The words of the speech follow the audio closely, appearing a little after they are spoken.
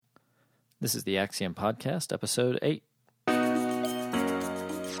This is the Axiom Podcast, Episode 8.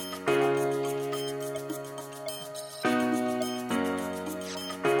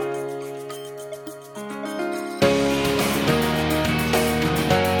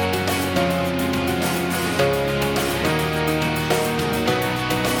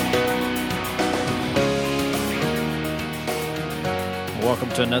 Welcome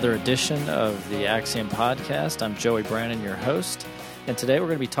to another edition of the Axiom Podcast. I'm Joey Brannon, your host, and today we're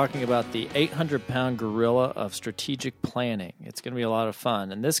going to be talking about the 800-pound gorilla of strategic planning. It's going to be a lot of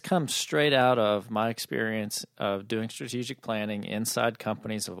fun, and this comes straight out of my experience of doing strategic planning inside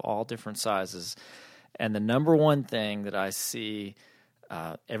companies of all different sizes. And the number one thing that I see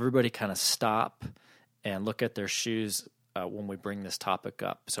everybody kind of stop and look at their shoes when we bring this topic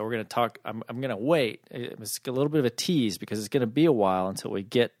up. So we're going to talk, I'm going to wait. It's a little bit of a tease because it's going to be a while until we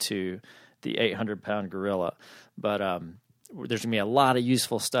get to the 800-pound gorilla. But there's going to be a lot of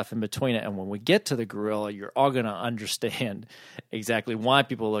useful stuff in between it. And when we get to the gorilla, you're all going to understand exactly why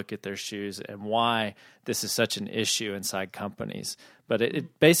people look at their shoes and why this is such an issue inside companies. But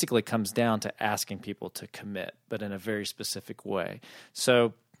it basically comes down to asking people to commit, but in a very specific way.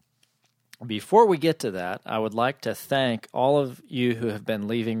 So before we get to that, I would like to thank all of you who have been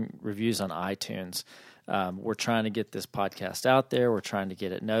leaving reviews on iTunes. We're trying to get this podcast out there. We're trying to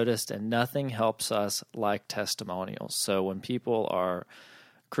get it noticed, and nothing helps us like testimonials. So when people are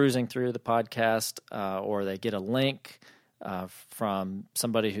cruising through the podcast or they get a link from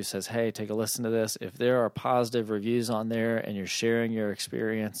somebody who says, hey, take a listen to this, if there are positive reviews on there and you're sharing your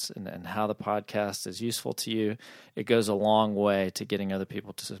experience and how the podcast is useful to you, it goes a long way to getting other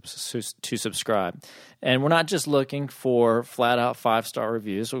people to subscribe. And we're not just looking for flat-out 5-star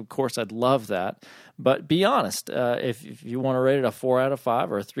reviews. Of course, I'd love that. But be honest, if you want to rate it a 4 out of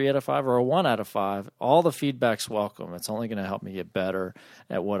 5 or a 3 out of 5 or a 1 out of 5, all the feedback's welcome. It's only going to help me get better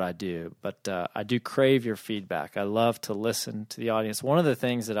at what I do. But I do crave your feedback. I love to listen to the audience. One of the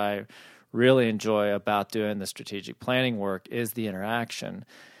things that I really enjoy about doing the strategic planning work is the interaction.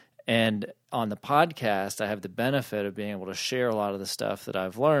 And on the podcast, I have the benefit of being able to share a lot of the stuff that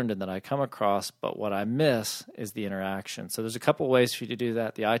I've learned and that I come across, but what I miss is the interaction. So there's a couple ways for you to do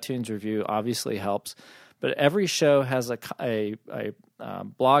that. The iTunes review obviously helps, but every show has a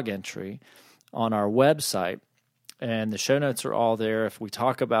blog entry on our website, and the show notes are all there. If we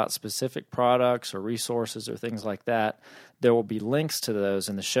talk about specific products or resources or things like that, there will be links to those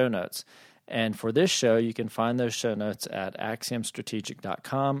in the show notes. And for this show, you can find those show notes at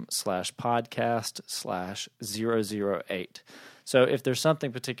axiomstrategic.com/podcast/008. So if there's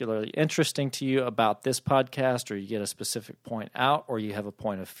something particularly interesting to you about this podcast, or you get a specific point out, or you have a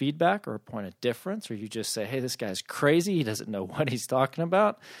point of feedback or a point of difference, or you just say, hey, this guy's crazy, he doesn't know what he's talking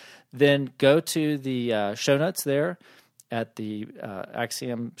about, then go to the show notes there at the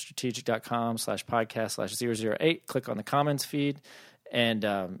axiomstrategic.com/podcast/008, click on the comments feed, and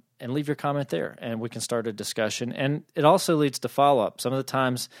leave your comment there, and we can start a discussion. And it also leads to follow-up. Some of the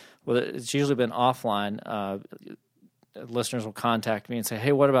times, well, it's usually been offline, listeners will contact me and say,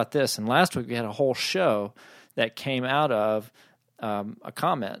 hey, what about this? And last week we had a whole show that came out of a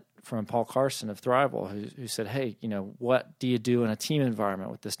comment from Paul Carson of Thrival, who said, hey, what do you do in a team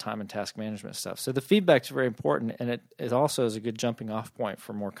environment with this time and task management stuff? So the feedback's very important, and it also is a good jumping-off point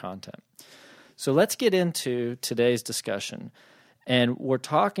for more content. So let's get into today's discussion. And we're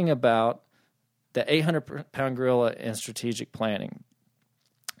talking about the 800-pound gorilla in strategic planning.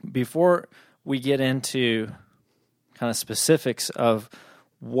 Before we get into kind of specifics of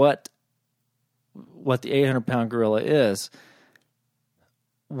what the 800-pound gorilla is,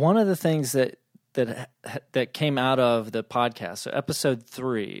 one of the things that came out of the podcast, so episode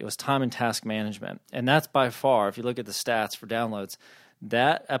 3, it was time and task management. And that's by far, if you look at the stats for downloads,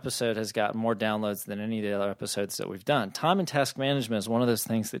 that episode has gotten more downloads than any of the other episodes that we've done. Time and task management is one of those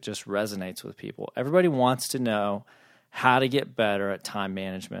things that just resonates with people. Everybody wants to know how to get better at time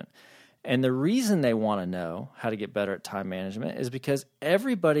management. And the reason they want to know how to get better at time management is because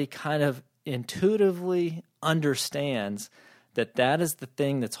everybody kind of intuitively understands that is the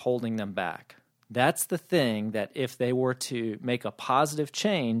thing that's holding them back. That's the thing that if they were to make a positive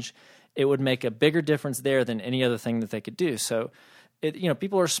change, it would make a bigger difference there than any other thing that they could do. So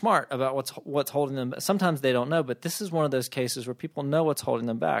people are smart about what's holding them. Sometimes they don't know, but this is one of those cases where people know what's holding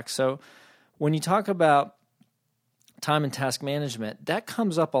them back. So when you talk about time and task management, that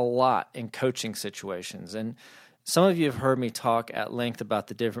comes up a lot in coaching situations. And some of you have heard me talk at length about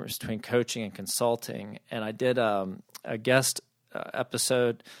the difference between coaching and consulting. And I did a guest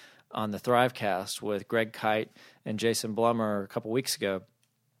episode on the Thrivecast with Greg Kite and Jason Blummer a couple weeks ago,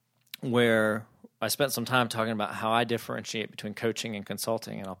 where I spent some time talking about how I differentiate between coaching and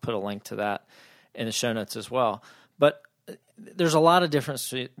consulting, and I'll put a link to that in the show notes as well. But there's a lot of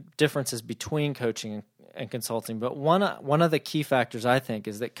differences between coaching and consulting, but one of the key factors, I think,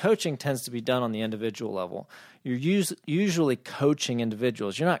 is that coaching tends to be done on the individual level. You're usually coaching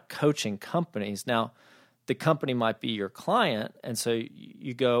individuals. You're not coaching companies. Now, the company might be your client, and so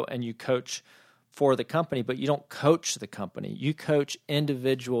you go and you coach for the company, but you don't coach the company. You coach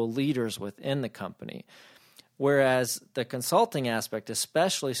individual leaders within the company. Whereas the consulting aspect,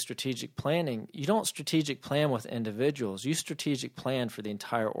 especially strategic planning, you don't strategic plan with individuals. You strategic plan for the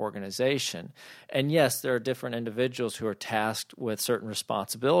entire organization. And yes, there are different individuals who are tasked with certain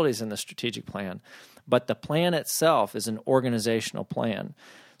responsibilities in the strategic plan, but the plan itself is an organizational plan.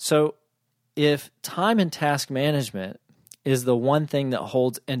 So if time and task management is the one thing that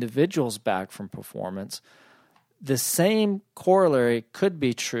holds individuals back from performance, the same corollary could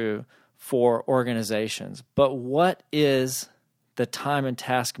be true for organizations. But what is the time and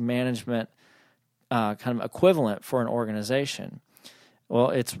task management kind of equivalent for an organization?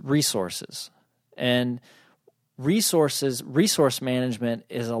 Well, it's resources. And resource management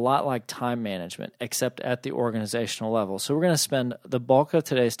is a lot like time management, except at the organizational level. So we're going to spend the bulk of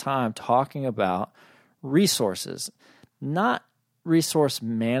today's time talking about resources. Not resource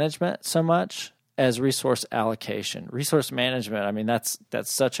management so much as resource allocation. Resource management, I mean, that's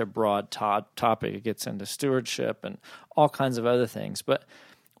such a broad topic. It gets into stewardship and all kinds of other things. But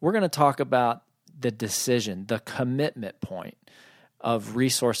we're going to talk about the decision, the commitment point of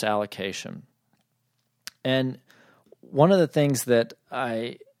resource allocation. And one of the things that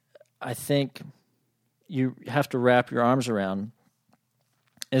I think you have to wrap your arms around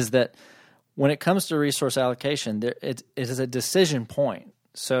is that when it comes to resource allocation, it is a decision point.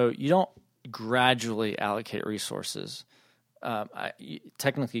 So you don't gradually allocate resources.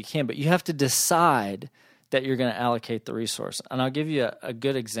 Technically you can, but you have to decide that you're going to allocate the resource. And I'll give you a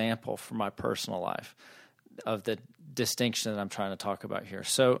good example from my personal life of the distinction that I'm trying to talk about here.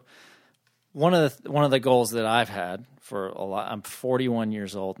 So one of the goals that I've had for a lot, I'm 41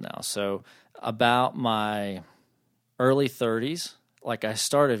 years old now. So about my early 30s, like I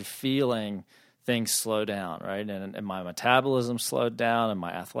started feeling things slow down, right? And my metabolism slowed down and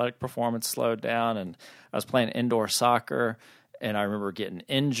my athletic performance slowed down. And I was playing indoor soccer and I remember getting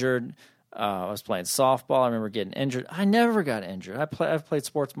injured. I was playing softball. I remember getting injured. I never got injured. I've played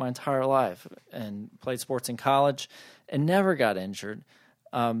sports my entire life and played sports in college and never got injured.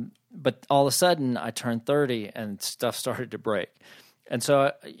 But all of a sudden I turned 30 and stuff started to break. And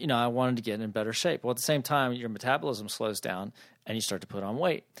so, I wanted to get in better shape. Well, at the same time, your metabolism slows down and you start to put on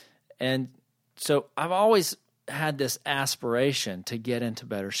weight. And so I've always had this aspiration to get into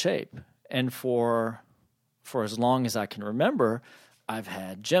better shape. And for as long as I can remember, I've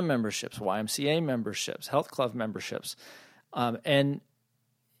had gym memberships, YMCA memberships, health club memberships. And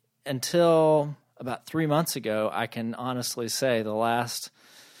until about 3 months ago, I can honestly say the last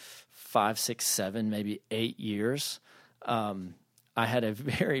 5, 6, 7, maybe 8 years, I had a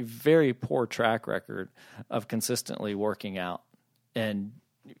very, very poor track record of consistently working out and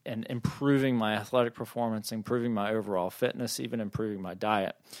improving my athletic performance, improving my overall fitness, even improving my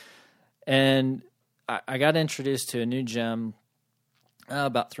diet. And I got introduced to a new gym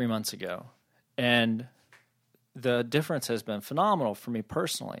about 3 months ago. And the difference has been phenomenal for me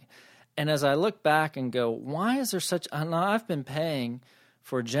personally. And as I look back and go, why is there such... I've been paying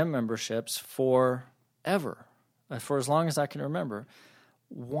for gym memberships forever, for as long as I can remember.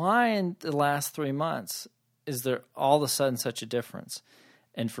 Why in the last 3 months is there all of a sudden such a difference?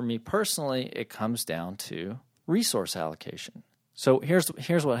 And for me personally, it comes down to resource allocation. So here's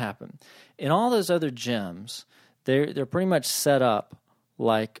what happened. In all those other gyms, they're pretty much set up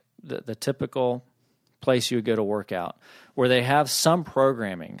like the typical place you would go to work out, where they have some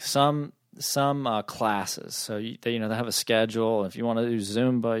programming, some classes. So they have a schedule. If you want to do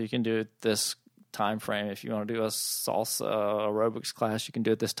Zumba, you can do it this time frame. If you want to do a salsa aerobics class, you can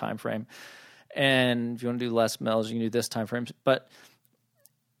do it this time frame. And if you want to do Les Mills, you can do this time frame. But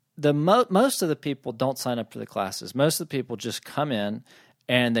most of the people don't sign up for the classes. Most of the people just come in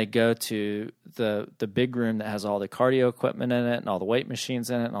and they go to the big room that has all the cardio equipment in it and all the weight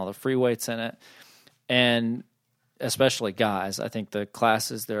machines in it and all the free weights in it. And especially guys, I think the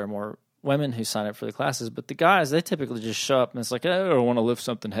classes, there are more women who sign up for the classes, but the guys, they typically just show up and it's like, oh, I want to lift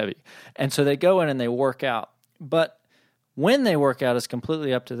something heavy. And so they go in and they work out. But when they work out is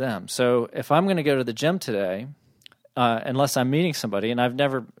completely up to them. So if I'm going to go to the gym today, unless I'm meeting somebody, and I've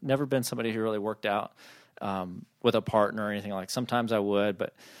never been somebody who really worked out with a partner or anything like that. Sometimes I would,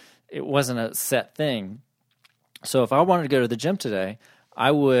 but it wasn't a set thing. So if I wanted to go to the gym today,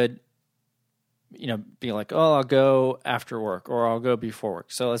 I would be like, oh, I'll go after work or I'll go before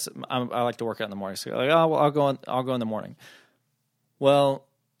work. So I like to work out in the morning. So like, oh, well, I'll go in the morning. Well,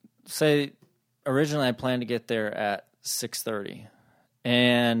 say originally I planned to get there at 6:30,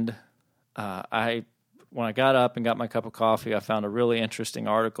 and when I got up and got my cup of coffee, I found a really interesting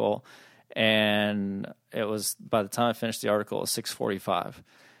article, and it was, by the time I finished the article, it was 6:45.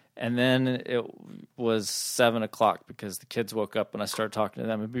 And then it was 7 o'clock because the kids woke up and I started talking to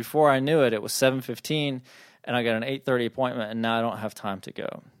them. And before I knew it, it was 7:15, and I got an 8:30 appointment, and now I don't have time to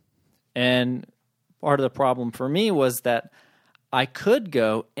go. And part of the problem for me was that I could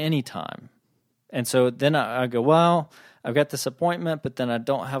go anytime. And so then I go, well, I've got this appointment, but then I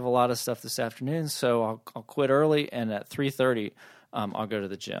don't have a lot of stuff this afternoon, so I'll quit early, and at 3:30, I'll go to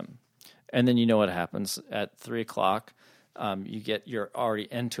the gym. And then you know what happens. At 3 o'clock, you're already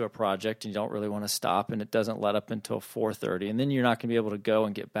into a project, and you don't really want to stop, and it doesn't let up until 4:30, and then you're not going to be able to go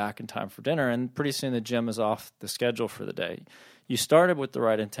and get back in time for dinner, and pretty soon the gym is off the schedule for the day. You started with the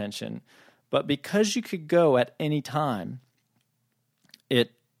right intention, but because you could go at any time,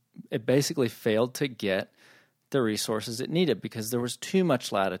 it basically failed to get the resources it needed because there was too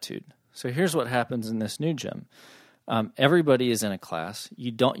much latitude. So here's what happens in this new gym. Everybody is in a class.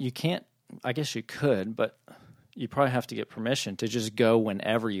 You can't, I guess you could, but you probably have to get permission to just go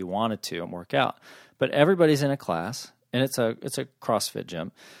whenever you wanted to and work out. But everybody's in a class, and it's a CrossFit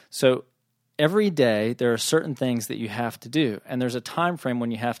gym. So every day there are certain things that you have to do, and there's a time frame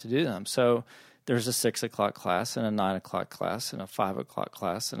when you have to do them. So there's a 6 o'clock class and a 9 o'clock class and a 5 o'clock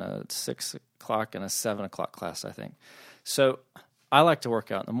class and a 6 o'clock and a 7 o'clock class, I think. So I like to work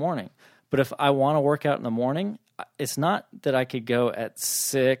out in the morning. But if I want to work out in the morning, it's not that I could go at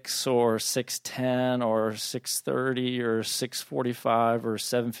 6 or 6:10 or 6:30 or 6:45 or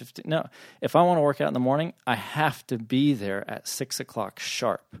 7:15. No, if I want to work out in the morning, I have to be there at 6 o'clock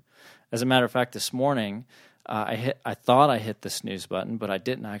sharp. As a matter of fact, this morning, I thought I hit the snooze button, but I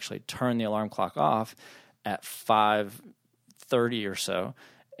didn't actually turn the alarm clock off at 5:30 or so,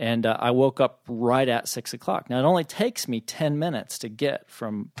 and I woke up right at 6 o'clock. Now, it only takes me 10 minutes to get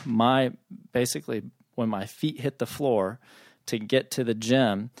from basically when my feet hit the floor to get to the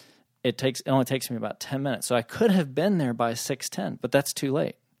gym. It only takes me about 10 minutes. So I could have been there by 6:10, but that's too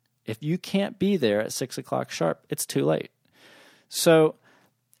late. If you can't be there at 6 o'clock sharp, it's too late. So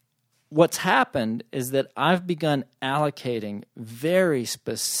what's happened is that I've begun allocating very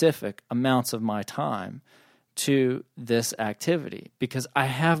specific amounts of my time to this activity because I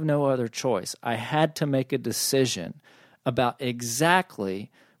have no other choice. I had to make a decision about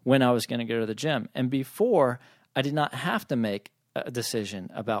exactly when I was going to go to the gym. And before, I did not have to make a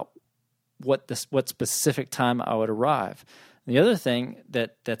decision about what specific time I would arrive. The other thing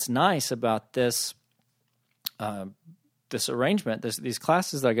that's nice about this arrangement, these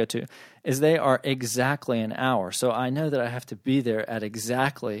classes that I go to, is they are exactly an hour. So I know that I have to be there at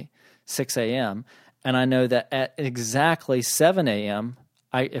exactly 6 a.m., and I know that at exactly 7 a.m.,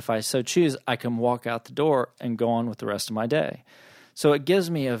 if I so choose, I can walk out the door and go on with the rest of my day. So it gives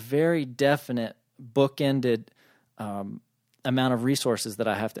me a very definite, bookended amount of resources that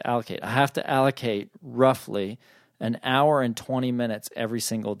I have to allocate. I have to allocate roughly an hour and 20 minutes every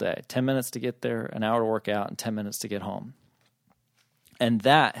single day. 10 minutes to get there, an hour to work out, and 10 minutes to get home. And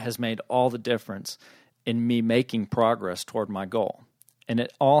that has made all the difference in me making progress toward my goal. And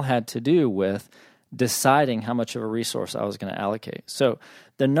it all had to do with deciding how much of a resource I was going to allocate. So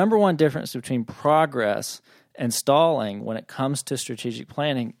the number one difference between progress and stalling when it comes to strategic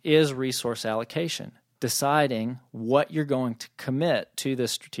planning is resource allocation, deciding what you're going to commit to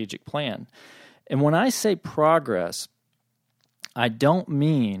this strategic plan. And when I say progress, I don't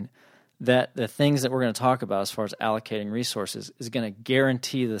mean that the things that we're going to talk about as far as allocating resources is going to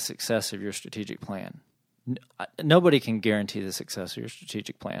guarantee the success of your strategic plan. Nobody can guarantee the success of your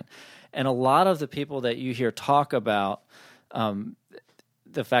strategic plan. And a lot of the people that you hear talk about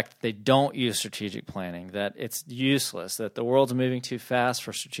the fact that they don't use strategic planning, that it's useless, that the world's moving too fast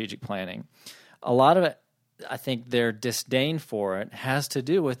for strategic planning, a lot of it, I think their disdain for it has to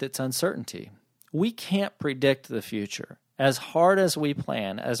do with its uncertainty. We can't predict the future. As hard as we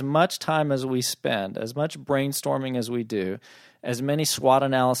plan, as much time as we spend, as much brainstorming as we do, as many SWOT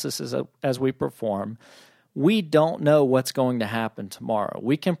analyses as we perform, we don't know what's going to happen tomorrow.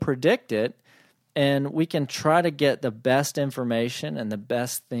 We can predict it, and we can try to get the best information and the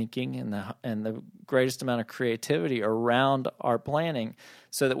best thinking and the greatest amount of creativity around our planning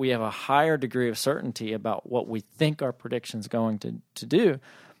so that we have a higher degree of certainty about what we think our prediction is going to do.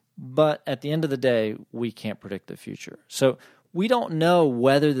 But at the end of the day, we can't predict the future. So we don't know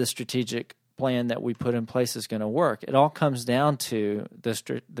whether the strategic plan that we put in place is going to work. It all comes down to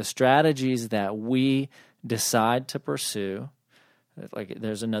the strategies that we decide to pursue. Like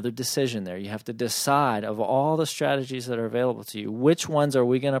there's another decision there. You have to decide of all the strategies that are available to you, which ones are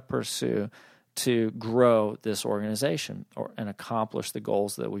we going to pursue to grow this organization and accomplish the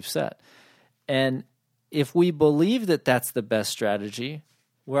goals that we've set. And if we believe that that's the best strategy,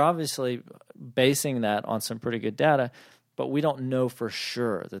 we're obviously basing that on some pretty good data, but we don't know for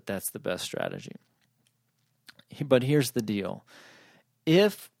sure that that's the best strategy. But here's the deal.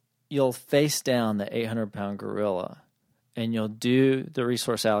 If you'll face down the 800-pound gorilla and you'll do the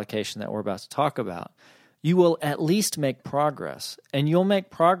resource allocation that we're about to talk about, you will at least make progress. And you'll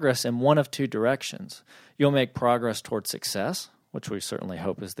make progress in one of two directions. You'll make progress toward success, which we certainly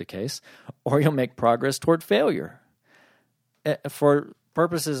hope is the case, or you'll make progress toward failure. For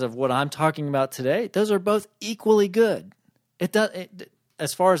purposes of what I'm talking about today, those are both equally good.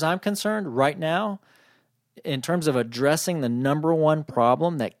 As far as I'm concerned, right now, in terms of addressing the number one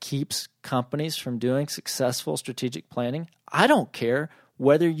problem that keeps companies from doing successful strategic planning, I don't care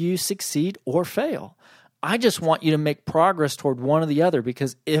whether you succeed or fail. I just want you to make progress toward one or the other,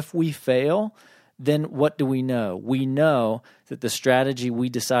 because if we fail, then what do we know? We know that the strategy we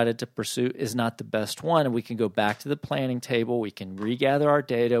decided to pursue is not the best one, and we can go back to the planning table, we can regather our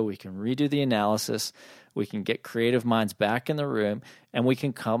data, we can redo the analysis, we can get creative minds back in the room, and we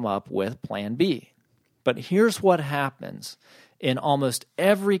can come up with plan B. But here's what happens in almost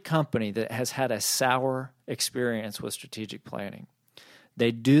every company that has had a sour experience with strategic planning.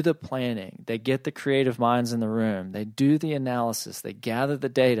 They do the planning, they get the creative minds in the room, they do the analysis, they gather the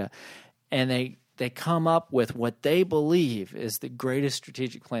data, and they come up with what they believe is the greatest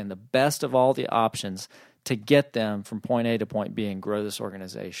strategic plan, the best of all the options to get them from point A to point B and grow this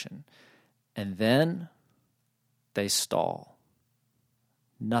organization. And then they stall.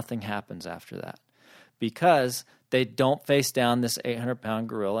 Nothing happens after that because they don't face down this 800-pound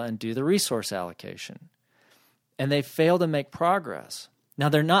gorilla and do the resource allocation. And they fail to make progress. Now,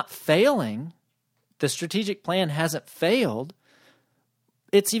 they're not failing. The strategic plan hasn't failed.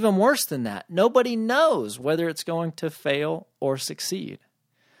 It's even worse than that. Nobody knows whether it's going to fail or succeed.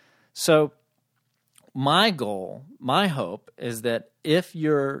 So my goal, my hope is that if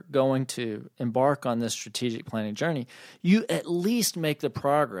you're going to embark on this strategic planning journey, you at least make the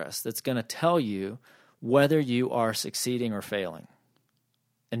progress that's going to tell you whether you are succeeding or failing.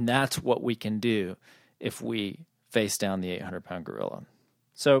 And that's what we can do if we face down the 800-pound gorilla.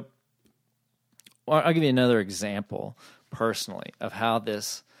 So I'll give you another example personally of how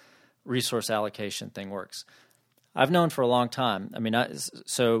this resource allocation thing works. I've known for a long time.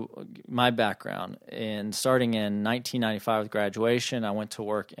 So my background, starting in 1995 with graduation, I went to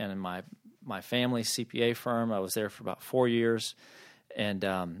work in my family's CPA firm. I was there for about 4 years, and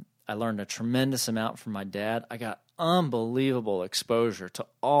I learned a tremendous amount from my dad. I got unbelievable exposure to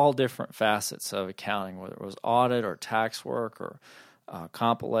all different facets of accounting, whether it was audit or tax work or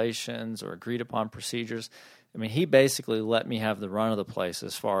compilations or agreed upon procedures. He basically let me have the run of the place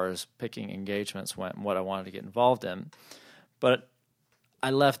as far as picking engagements went and what I wanted to get involved in. But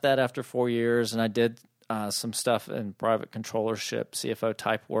I left that after 4 years, and I did some stuff in private controllership, CFO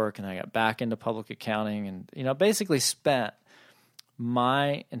type work, and I got back into public accounting and, basically spent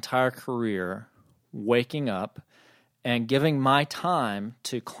my entire career waking up and giving my time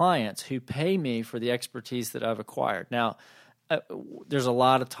to clients who pay me for the expertise that I've acquired. Now, there's a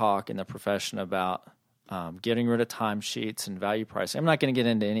lot of talk in the profession about getting rid of timesheets and value pricing. I'm not going to get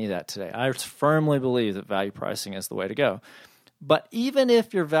into any of that today. I firmly believe that value pricing is the way to go. But even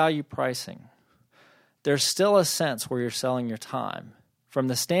if you're value pricing, there's still a sense where you're selling your time from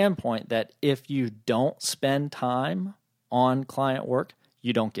the standpoint that if you don't spend time on client work,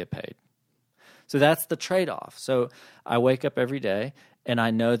 you don't get paid. So that's the trade-off. So I wake up every day and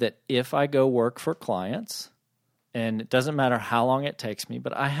I know that if I go work for clients, and it doesn't matter how long it takes me,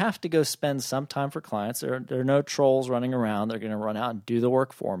 but I have to go spend some time for clients. There are no trolls running around. They're going to run out and do the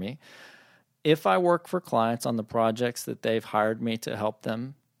work for me. If I work for clients on the projects that they've hired me to help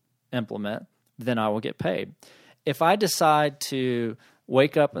them implement, then I will get paid. If I decide to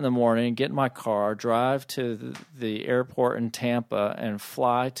wake up in the morning, get in my car, drive to the airport in Tampa, and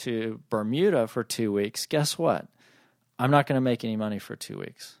fly to Bermuda for 2 weeks, guess what? I'm not going to make any money for 2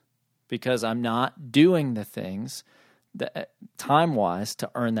 weeks, because I'm not doing the things that time-wise to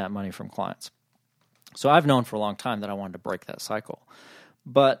earn that money from clients. So I've known for a long time that I wanted to break that cycle.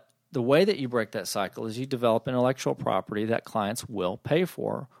 But the way that you break that cycle is you develop intellectual property that clients will pay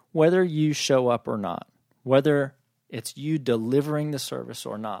for, whether you show up or not, whether it's you delivering the service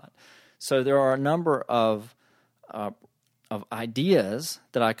or not. So there are a number of of ideas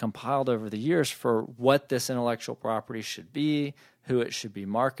that I compiled over the years for what this intellectual property should be, who it should be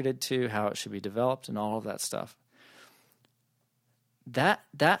marketed to, how it should be developed, and all of that stuff.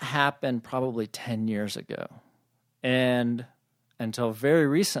 That happened probably 10 years ago. And until very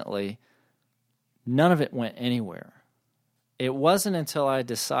recently, none of it went anywhere. It wasn't until I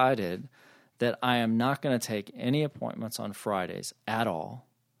decided that I am not going to take any appointments on Fridays at all.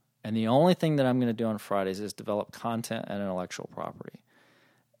 And the only thing that I'm going to do on Fridays is develop content and intellectual property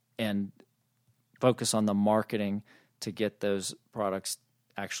and focus on the marketing to get those products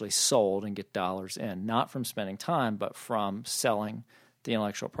actually sold and get dollars in, not from spending time, but from selling the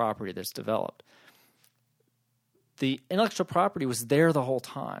intellectual property that's developed. The intellectual property was there the whole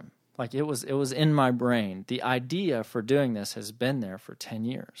time. Like it was in my brain. The idea for doing this has been there for 10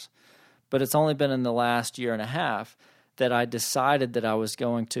 years. But it's only been in the last year and a half that I decided that I was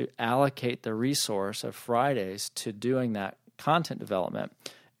going to allocate the resource of Fridays to doing that content development.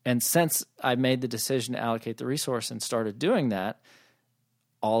 And since I made the decision to allocate the resource and started doing that,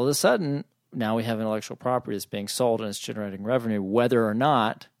 all of a sudden, now we have intellectual property that's being sold and it's generating revenue, whether or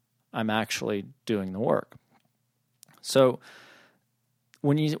not I'm actually doing the work. So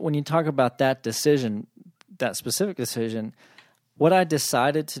when you talk about that decision, that specific decision, what I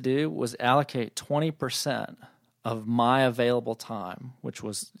decided to do was allocate 20% of my available time, which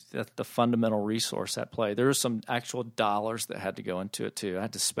was the fundamental resource at play. There were some actual dollars that had to go into it too. I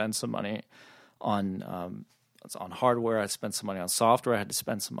had to spend some money on hardware. I had to spend some money on software. I had to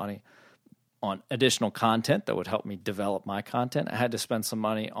spend some money on additional content that would help me develop my content. I had to spend some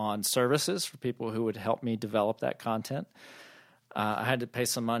money on services for people who would help me develop that content. I had to pay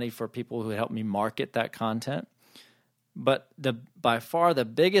some money for people who would help me market that content. But by far the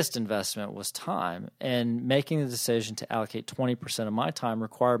biggest investment was time, and making the decision to allocate 20% of my time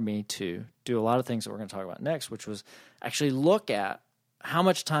required me to do a lot of things that we're going to talk about next, which was actually look at how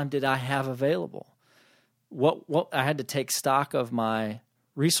much time did I have available. What I had to take stock of my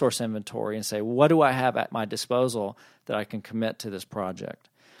resource inventory and say, what do I have at my disposal that I can commit to this project?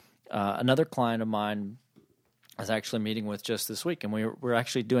 Another client of mine I was actually meeting with just this week, and we're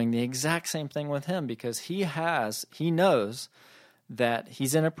actually doing the exact same thing with him because he knows that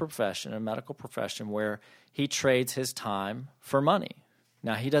he's in a medical profession where he trades his time for money.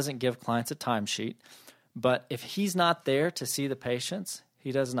 Now, he doesn't give clients a timesheet, but if he's not there to see the patients,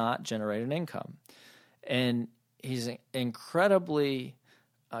 he does not generate an income. And he's incredibly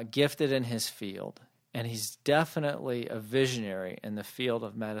gifted in his field. And he's definitely a visionary in the field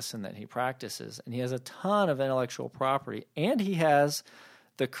of medicine that he practices. And he has a ton of intellectual property. And he has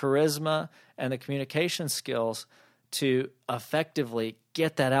the charisma and the communication skills to effectively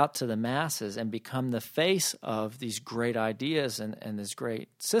get that out to the masses and become the face of these great ideas and these great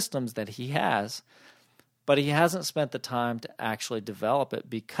systems that he has. But he hasn't spent the time to actually develop it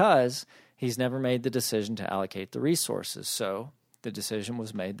because he's never made the decision to allocate the resources. So the decision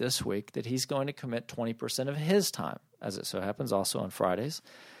was made this week that he's going to commit 20% of his time, as it so happens also on Fridays,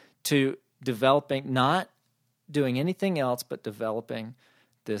 to developing, not doing anything else but developing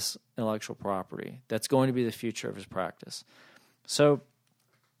this intellectual property. That's going to be the future of his practice. So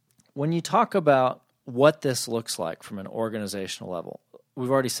when you talk about what this looks like from an organizational level,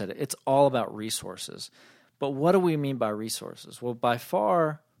 we've already said it. It's all about resources. But what do we mean by resources? Well, by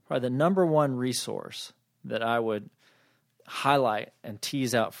far, probably the number one resource that I would highlight and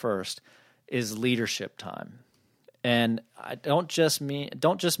tease out first is leadership time. And I don't just mean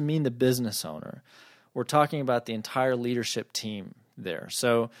the business owner. We're talking about the entire leadership team there.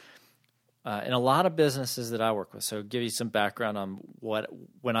 So in a lot of businesses that I work with, so give you some background on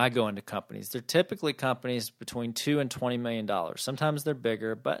when I go into companies, they're typically companies between $2 and $20 million. Sometimes they're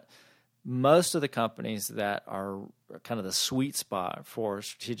bigger, but most of the companies that are kind of the sweet spot for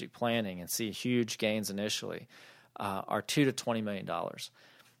strategic planning and see huge gains initially are $2 to $20 million.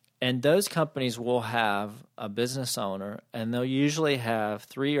 And those companies will have a business owner, and they'll usually have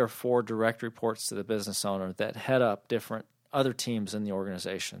 3 or 4 direct reports to the business owner that head up different other teams in the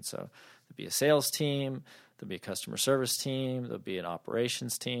organization. So there'll be a sales team, there'll be a customer service team, there'll be an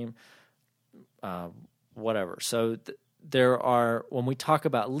operations team, whatever. So when we talk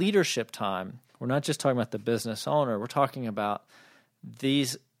about leadership time, we're not just talking about the business owner, we're talking about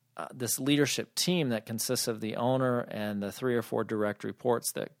this leadership team that consists of the owner and the 3 or 4 direct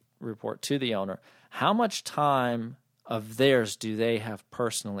reports that report to the owner. How much time of theirs do they have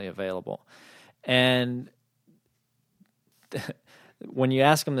personally available? And when you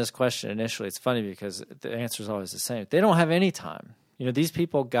ask them this question initially, it's funny because the answer is always the same. They don't have any time. These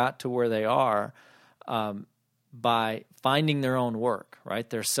people got to where they are by finding their own work, right?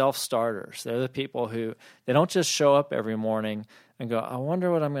 They're self-starters. They're the people who, they don't just show up every morning and go, I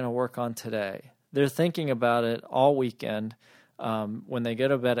wonder what I'm going to work on today. They're thinking about it all weekend. When they go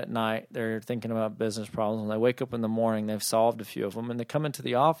to bed at night, they're thinking about business problems. When they wake up in the morning, they've solved a few of them. And they come into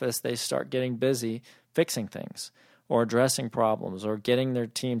the office, they start getting busy fixing things or addressing problems or getting their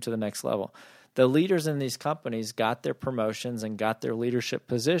team to the next level. The leaders in these companies got their promotions and got their leadership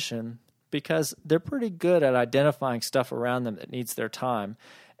position because they're pretty good at identifying stuff around them that needs their time.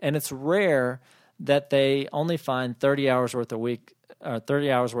 And it's rare that they only find 30 hours worth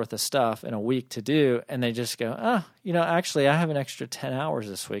of stuff in a week to do, and they just go, actually, I have an extra 10 hours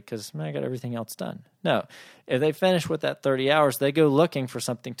this week because I got everything else done. No. If they finish with that 30 hours, they go looking for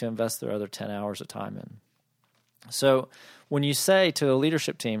something to invest their other 10 hours of time in. So when you say to the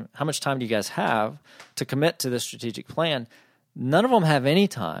leadership team, how much time do you guys have to commit to this strategic plan? None of them have any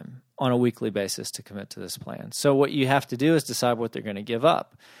time on a weekly basis to commit to this plan. So what you have to do is decide what they're going to give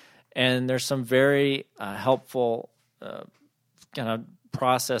up. And there's some very helpful kind of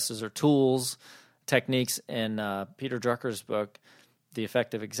processes or tools, techniques in Peter Drucker's book, The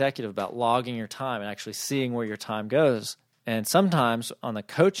Effective Executive, about logging your time and actually seeing where your time goes. And sometimes on the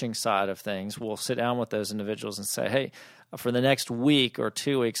coaching side of things, we'll sit down with those individuals and say, hey, for the next week or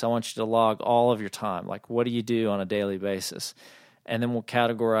 2 weeks, I want you to log all of your time. Like, what do you do on a daily basis? And then we'll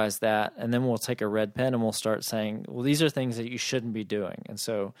categorize that, and then we'll take a red pen and we'll start saying, well, these are things that you shouldn't be doing. And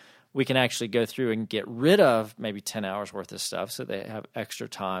so we can actually go through and get rid of maybe 10 hours worth of stuff so they have extra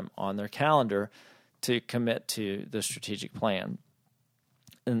time on their calendar to commit to the strategic plan.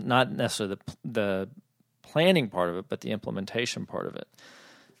 And not necessarily the planning part of it, but the implementation part of it.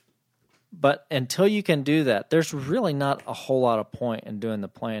 But until you can do that, there's really not a whole lot of point in doing the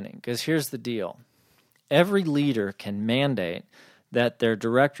planning, because here's the deal. Every leader can mandate that their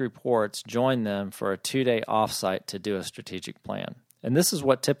direct reports join them for a 2-day offsite to do a strategic plan. And this is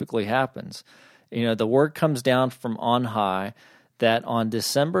what typically happens. The word comes down from on high that on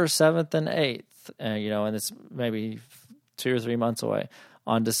December 7th and 8th, and it's maybe 2 or 3 months away,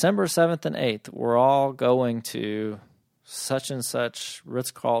 on December 7th and 8th, we're all going to such and such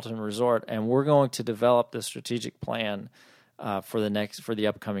Ritz-Carlton resort, and we're going to develop the strategic plan for the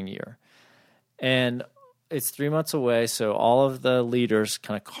upcoming year. And it's 3 months away, so all of the leaders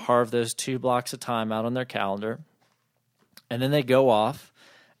kind of carve those 2 blocks of time out on their calendar, and then they go off,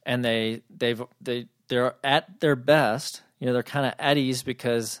 and they're at their best. They're kind of at ease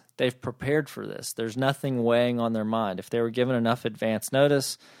because they've prepared for this. There's nothing weighing on their mind. If they were given enough advance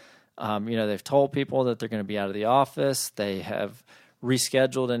notice, they've told people that they're going to be out of the office. They have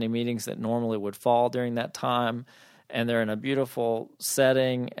rescheduled any meetings that normally would fall during that time, and they're in a beautiful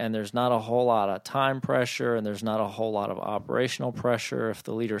setting, and there's not a whole lot of time pressure, and there's not a whole lot of operational pressure. If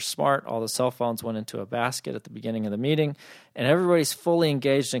the leader's smart, all the cell phones went into a basket at the beginning of the meeting, and everybody's fully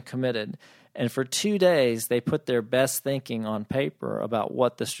engaged and committed. And for 2 days, they put their best thinking on paper about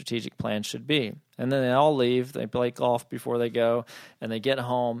what the strategic plan should be. And then they all leave. They play golf before they go, and they get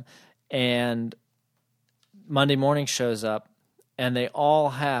home, and Monday morning shows up, and they all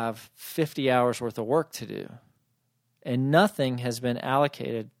have 50 hours worth of work to do. And nothing has been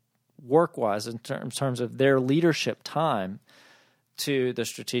allocated work-wise in terms of their leadership time to the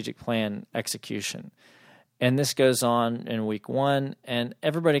strategic plan execution. And this goes on in week 1, and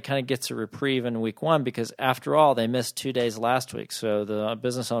everybody kind of gets a reprieve in week 1 because, after all, they missed 2 days last week. So the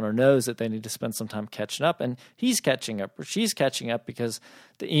business owner knows that they need to spend some time catching up, and he's catching up or she's catching up because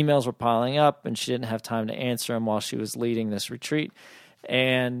the emails were piling up and she didn't have time to answer them while she was leading this retreat.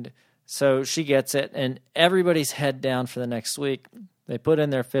 And so she gets it, and everybody's head down for the next week. They put in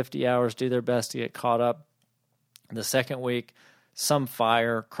their 50 hours, do their best to get caught up. The second week, some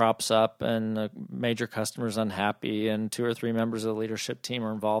fire crops up, and a major customer's unhappy, and 2 or 3 members of the leadership team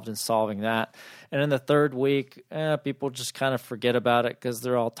are involved in solving that. And in the third week, people just kind of forget about it because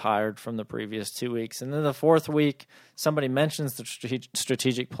they're all tired from the previous 2 weeks. And then the fourth week, somebody mentions the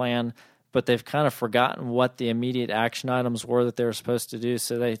strategic plan, but they've kind of forgotten what the immediate action items were that they were supposed to do,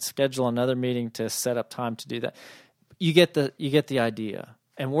 so they schedule another meeting to set up time to do that. You get the idea.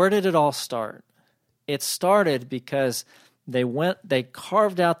 And where did it all start? It started because they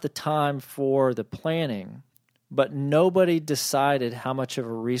carved out the time for the planning, but nobody decided how much of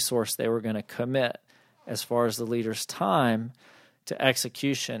a resource they were going to commit as far as the leader's time to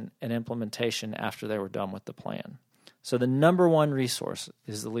execution and implementation after they were done with the plan. So the number one resource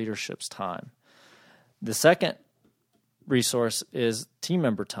is the leadership's time. The second resource is team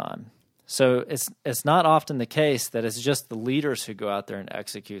member time. So it's not often the case that it's just the leaders who go out there and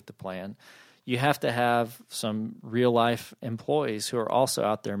execute the plan. You have to have some real-life employees who are also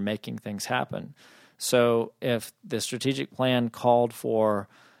out there making things happen. So if the strategic plan called for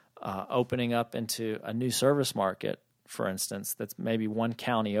opening up into a new service market, for instance, that's maybe one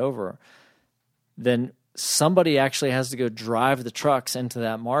county over, then somebody actually has to go drive the trucks into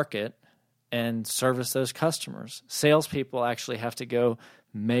that market and service those customers. Salespeople actually have to go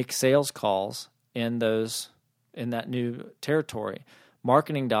make sales calls in that new territory.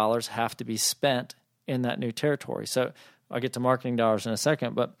 Marketing dollars have to be spent in that new territory. So I'll get to marketing dollars in a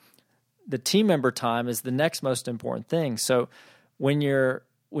second, but the team member time is the next most important thing. So when you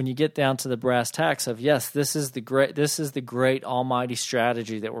get down to the brass tacks of, yes, this is the great almighty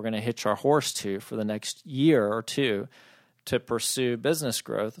strategy that we're going to hitch our horse to for the next year or two to pursue business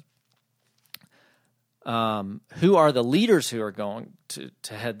growth. Who are the leaders who are going to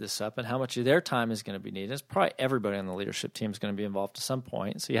head this up, and how much of their time is going to be needed? It's probably everybody on the leadership team is going to be involved at some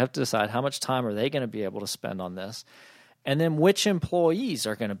point. So you have to decide how much time are they going to be able to spend on this. And then which employees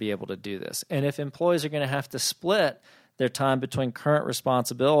are going to be able to do this? And if employees are going to have to split their time between current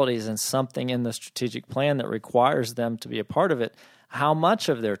responsibilities and something in the strategic plan that requires them to be a part of it, how much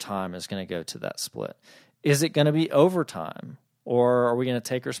of their time is going to go to that split? Is it going to be overtime, or are we going to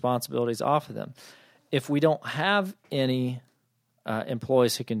take responsibilities off of them? If we don't have any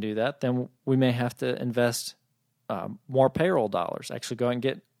employees who can do that, then we may have to invest more payroll dollars, actually go and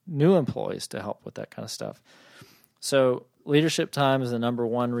get new employees to help with that kind of stuff. So leadership time is the number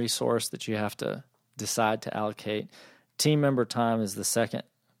one resource that you have to decide to allocate. Team member time is the second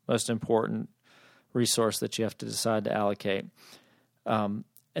most important resource that you have to decide to allocate. And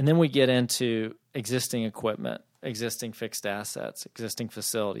then we get into existing equipment, existing fixed assets, existing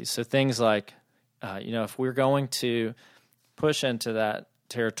facilities. So things like, if we're going to push into that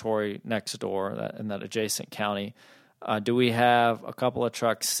territory next door, in that adjacent county, do we have a couple of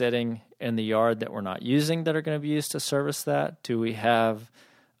trucks sitting in the yard that we're not using that are going to be used to service that? Do we have,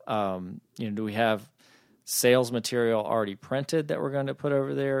 sales material already printed that we're going to put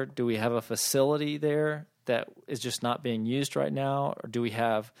over there? Do we have a facility there that is just not being used right now? Or do we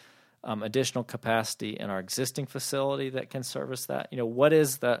have additional capacity in our existing facility that can service that?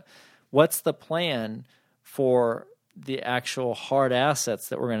 What's the plan for the actual hard assets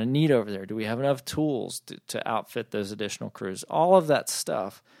that we're going to need over there? Do we have enough tools to outfit those additional crews? All of that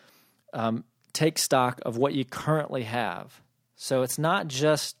stuff, take stock of what you currently have. So it's not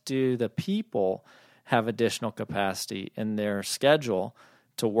just do the people have additional capacity in their schedule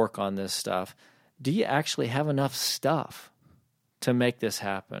to work on this stuff. Do you actually have enough stuff to make this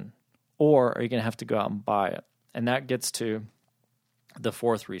happen? Or are you going to have to go out and buy it? And that gets to the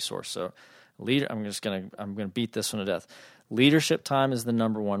fourth resource. So I'm going to beat this one to death. Leadership time is the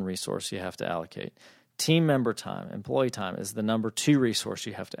number one resource you have to allocate. Team member time, employee time is the number two resource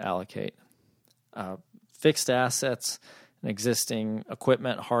you have to allocate. Fixed assets and existing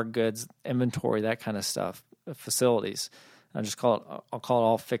equipment, hard goods, inventory, that kind of stuff, facilities. I'll call it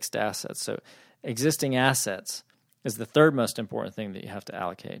all fixed assets. So existing assets is the third most important thing that you have to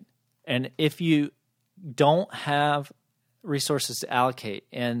allocate. And if you don't have resources to allocate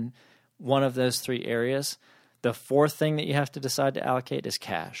in one of those three areas, the fourth thing that you have to decide to allocate is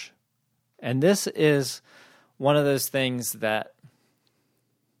cash. And this is one of those things that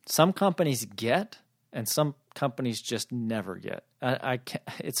some companies get and some companies just never get.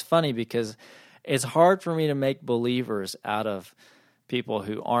 It's funny because it's hard for me to make believers out of people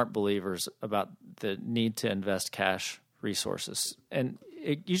who aren't believers about the need to invest cash resources. And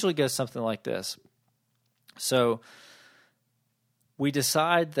it usually goes something like this. So we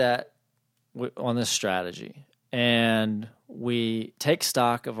decide that on this strategy, and we take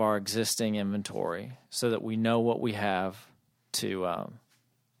stock of our existing inventory so that we know what we have to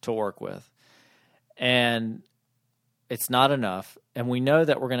work with. And it's not enough, and we know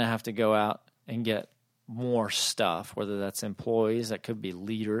that we're going to have to go out and get more stuff, whether that's employees, that could be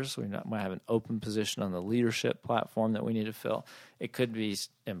leaders. We might have an open position on the leadership platform that we need to fill. It could be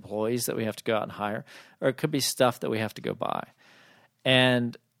employees that we have to go out and hire, or it could be stuff that we have to go buy.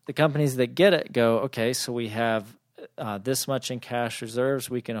 And the companies that get it go, okay, so we have this much in cash reserves.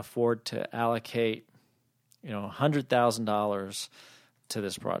 We can afford to allocate, $100,000 to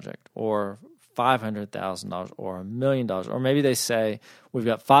this project, or $500,000 or $1 million. Or maybe they say, we've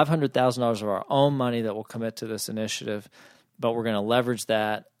got $500,000 of our own money that we'll commit to this initiative, but we're going to leverage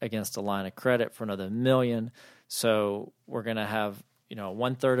that against a line of credit for another $1 million. So we're going to have,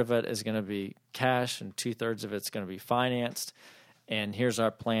 1/3 of it is going to be cash and 2/3 of it's going to be financed. And here's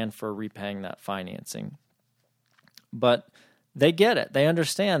our plan for repaying that financing. But they get it. They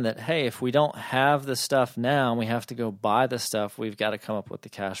understand that, hey, if we don't have the stuff now and we have to go buy the stuff, we've got to come up with the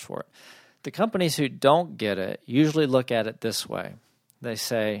cash for it. The companies who don't get it usually look at it this way. They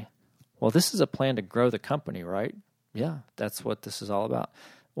say, Well, this is a plan to grow the company, right? Yeah, that's what this is all about.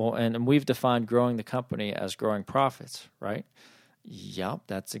 Well, and we've defined growing the company as growing profits, right? Yep,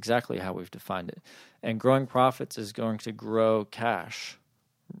 that's exactly how we've defined it. And growing profits is going to grow cash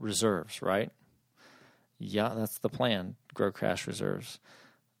reserves, right? Yeah, that's the plan, grow cash reserves.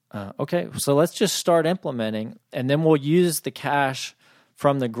 Okay, so let's just start implementing, and then we'll use the cash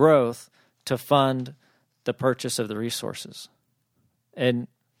from the growth to fund the purchase of the resources. And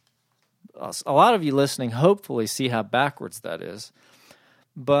a lot of you listening hopefully see how backwards that is,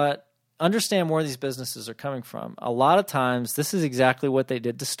 but understand where these businesses are coming from. A lot of times, this is exactly what they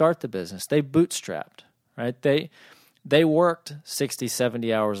did to start the business. They bootstrapped, right? They worked 60,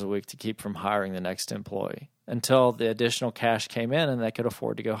 70 hours a week to keep from hiring the next employee until the additional cash came in and they could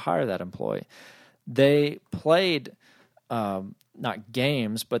afford to go hire that employee. They played not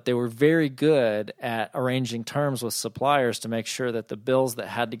games, but they were very good at arranging terms with suppliers to make sure that the bills that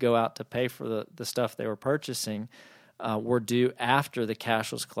had to go out to pay for the stuff they were purchasing were due after the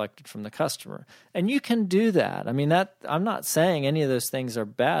cash was collected from the customer. And you can do that. I mean, I'm not saying any of those things are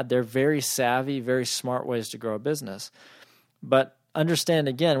bad. They're very savvy, very smart ways to grow a business. But understand,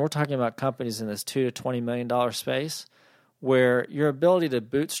 again, we're talking about companies in this $2 to $20 million space where your ability to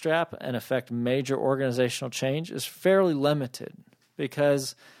bootstrap and affect major organizational change is fairly limited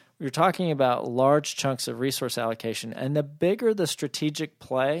because you're talking about large chunks of resource allocation. And the bigger the strategic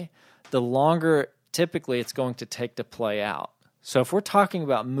play, the longer typically it's going to take to play out. So if we're talking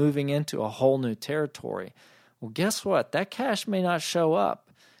about moving into a whole new territory, well, guess what? That cash may not show up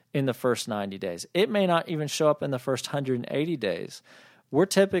in the first 90 days. It may not even show up in the first 180 days. We're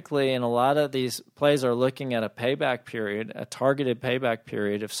typically, in a lot of these plays, are looking at a payback period, a targeted payback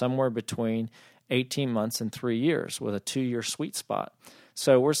period of somewhere between 18 months and 3 years with a 2-year sweet spot.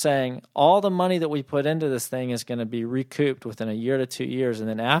 So we're saying all the money that we put into this thing is going to be recouped within a year to 2 years, and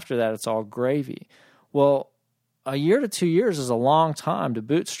then after that, it's all gravy. Well, a year to 2 years is a long time to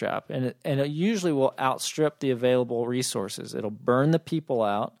bootstrap, and it usually will outstrip the available resources. It'll burn the people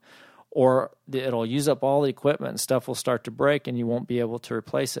out, or it'll use up all the equipment and stuff will start to break and you won't be able to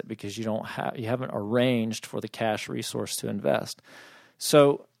replace it because you haven't arranged for the cash resource to invest.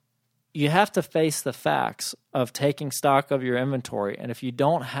 So you have to face the facts of taking stock of your inventory. And if you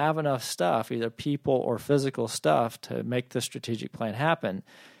don't have enough stuff, either people or physical stuff, to make the strategic plan happen,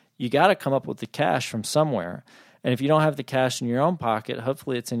 you got to come up with the cash from somewhere. And if you don't have the cash in your own pocket,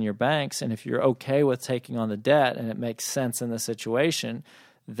 hopefully it's in your banks. And if you're okay with taking on the debt and it makes sense in the situation,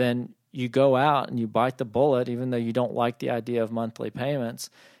 then you go out and you bite the bullet, even though you don't like the idea of monthly payments,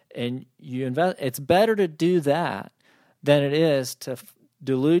 and you invest. It's better to do that than it is to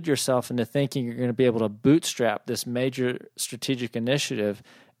delude yourself into thinking you're going to be able to bootstrap this major strategic initiative.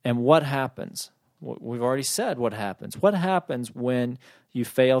 And what happens? We've already said what happens. What happens when you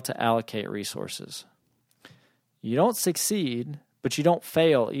fail to allocate resources? You don't succeed, but you don't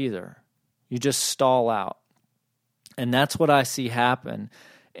fail either. You just stall out. And that's what I see happen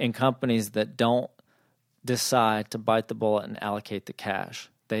in companies that don't decide to bite the bullet and allocate the cash.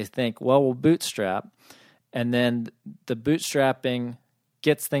 They think, well, we'll bootstrap, and then the bootstrapping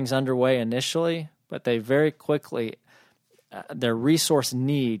gets things underway initially, but they very quickly, their resource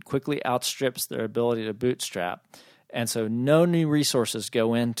need quickly outstrips their ability to bootstrap. And so no new resources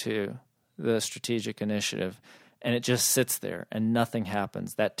go into the strategic initiative, and it just sits there and nothing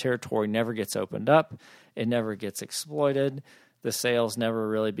happens. That territory never gets opened up. It never gets exploited. The sales never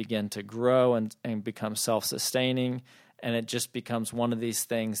really begin to grow and become self-sustaining, and it just becomes one of these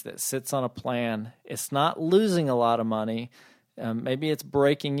things that sits on a plan. It's not losing a lot of money. Maybe it's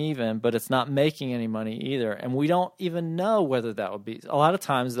breaking even, but it's not making any money either. And we don't even know whether that would be. A lot of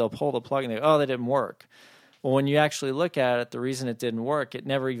times they'll pull the plug and they go, oh, that didn't work. Well, when you actually look at it, the reason it didn't work, it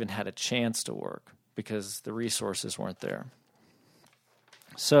never even had a chance to work because the resources weren't there.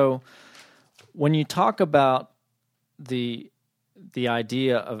 So when you talk about the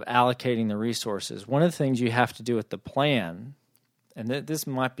idea of allocating the resources, one of the things you have to do with the plan, and this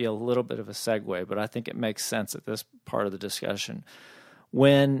might be a little bit of a segue, but I think it makes sense at this part of the discussion.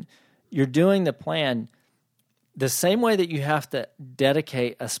 When you're doing the plan, the same way that you have to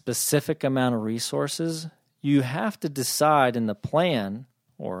dedicate a specific amount of resources, you have to decide in the plan,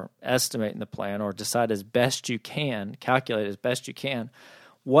 or estimate in the plan, or decide as best you can, calculate as best you can,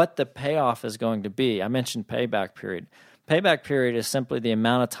 what the payoff is going to be. I mentioned payback period. Payback period is simply the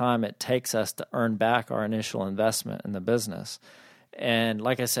amount of time it takes us to earn back our initial investment in the business. And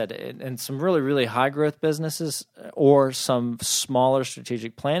like I said, in some really, really high-growth businesses or some smaller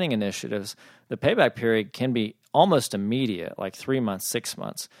strategic planning initiatives, the payback period can be almost immediate, like 3 months, 6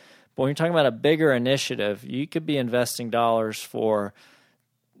 months. But when you're talking about a bigger initiative, you could be investing dollars for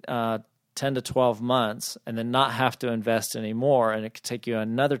 10 to 12 months and then not have to invest anymore, and it could take you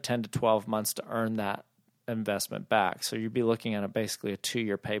another 10 to 12 months to earn that investment back. So you'd be looking at basically a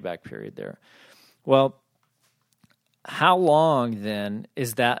 2-year payback period there. Well, how long then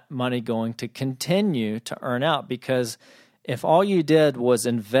is that money going to continue to earn out? Because if all you did was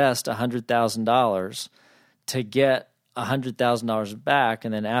invest $100,000 to get $100,000 back,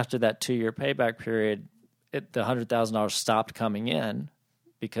 and then after that 2-year payback period, the $100,000 stopped coming in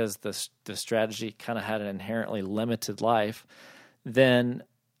because the strategy kind of had an inherently limited life, then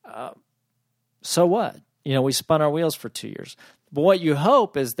so what? We spun our wheels for 2 years. But what you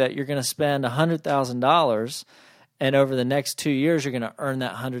hope is that you're going to spend $100,000, and over the next 2 years, you're going to earn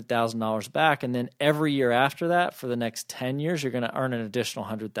that $100,000 back. And then every year after that, for the next 10 years, you're going to earn an additional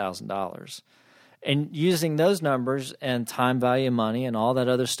 $100,000. And using those numbers and time value of money and all that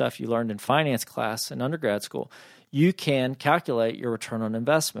other stuff you learned in finance class in undergrad school, you can calculate your return on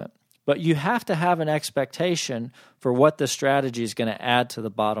investment. But you have to have an expectation for what the strategy is going to add to the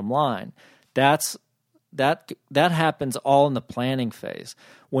bottom line. That happens all in the planning phase.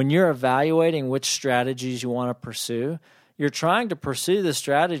 When you're evaluating which strategies you want to pursue, you're trying to pursue the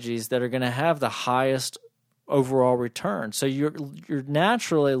strategies that are going to have the highest overall return. So you're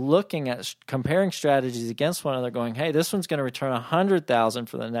naturally looking at comparing strategies against one another, going, hey, this one's going to return $100,000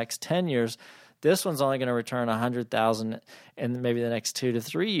 for the next 10 years. This one's only going to return $100,000 in maybe the next 2 to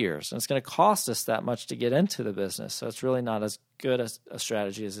 3 years. And it's going to cost us that much to get into the business. So it's really not as good a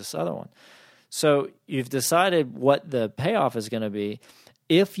strategy as this other one. So you've decided what the payoff is going to be.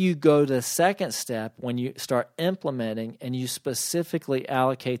 If you go to the second step, when you start implementing and you specifically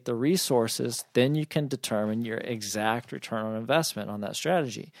allocate the resources, then you can determine your exact return on investment on that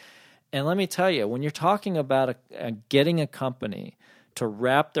strategy. And let me tell you, when you're talking about getting a company to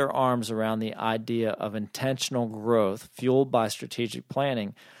wrap their arms around the idea of intentional growth fueled by strategic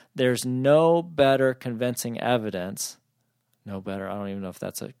planning, there's no better convincing evidence. No better, I don't even know if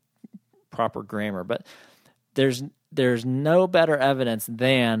that's a proper grammar, but there's no better evidence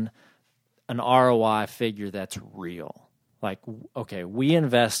than an ROI figure that's real. Like, okay, we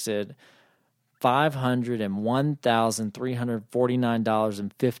invested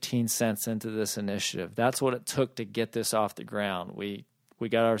 $501,349.15 into this initiative. That's what it took to get this off the ground. We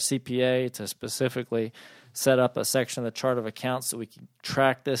got our CPA to specifically set up a section of the chart of accounts so we can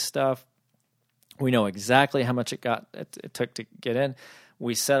track this stuff. We know exactly how much it took to get in.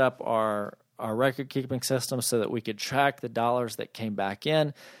 We set up our record-keeping system so that we could track the dollars that came back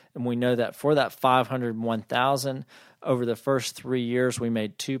in. And we know that for that $501,000, over the first 3 years, we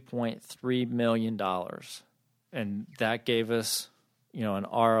made $2.3 million. And that gave us, an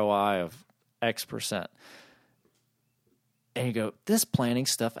ROI of X percent. And you go, this planning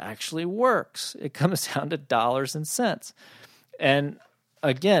stuff actually works. It comes down to dollars and cents. And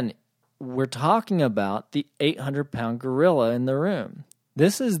again, we're talking about the 800-pound gorilla in the room.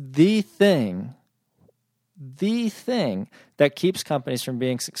 This is the thing that keeps companies from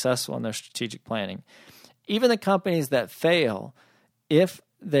being successful in their strategic planning. Even the companies that fail, if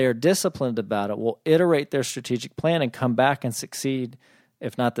they're disciplined about it, will iterate their strategic plan and come back and succeed,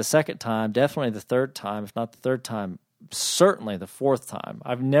 if not the second time, definitely the third time, if not the third time, certainly the fourth time.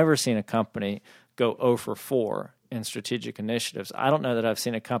 I've never seen a company go 0 for 4 in strategic initiatives. I don't know that I've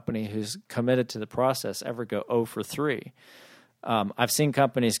seen a company who's committed to the process ever go 0 for 3. I've seen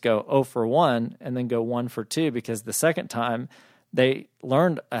companies go 0 for 1 and then go 1 for 2 because the second time they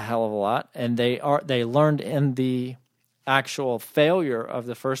learned a hell of a lot, and they learned in the actual failure of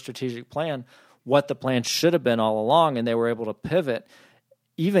the first strategic plan what the plan should have been all along, and they were able to pivot,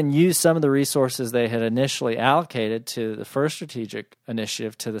 even use some of the resources they had initially allocated to the first strategic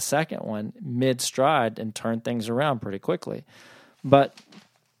initiative to the second one mid-stride and turn things around pretty quickly. But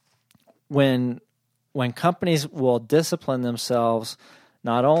when companies will discipline themselves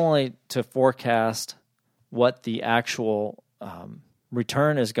not only to forecast what the actual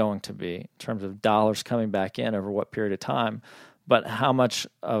return is going to be in terms of dollars coming back in over what period of time, but how much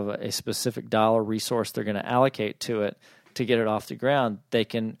of a specific dollar resource they're going to allocate to it to get it off the ground, they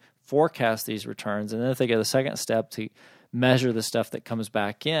can forecast these returns. And then if they go the second step to measure the stuff that comes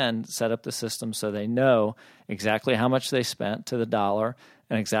back in, set up the system so they know exactly how much they spent to the dollar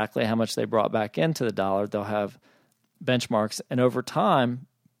and exactly how much they brought back into the dollar, they'll have benchmarks. And over time,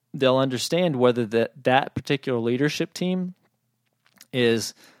 they'll understand whether that particular leadership team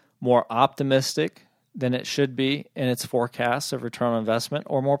is more optimistic than it should be in its forecasts of return on investment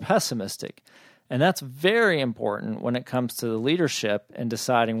or more pessimistic. And that's very important when it comes to the leadership and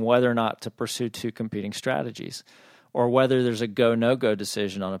deciding whether or not to pursue two competing strategies or whether there's a go, no-go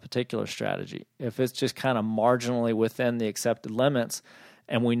decision on a particular strategy. If it's just kind of marginally within the accepted limits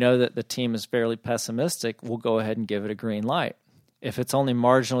and we know that the team is fairly pessimistic, we'll go ahead and give it a green light. If it's only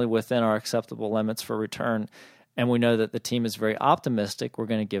marginally within our acceptable limits for return, and we know that the team is very optimistic, we're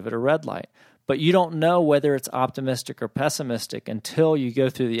going to give it a red light. But you don't know whether it's optimistic or pessimistic until you go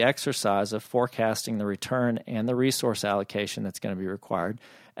through the exercise of forecasting the return and the resource allocation that's going to be required,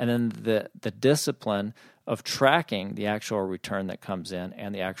 and then the discipline of tracking the actual return that comes in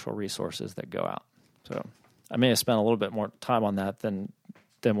and the actual resources that go out. So I may have spent a little bit more time on that than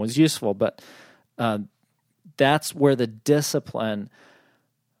was useful, but that's where the discipline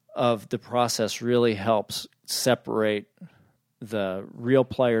of the process really helps separate the real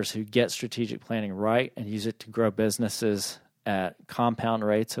players who get strategic planning right and use it to grow businesses at compound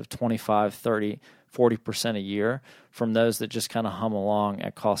rates of 25, 30, 40% a year from those that just kind of hum along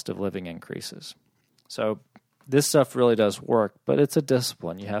at cost of living increases. So this stuff really does work, but it's a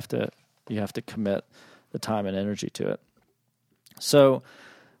discipline. You have to commit the time and energy to it. So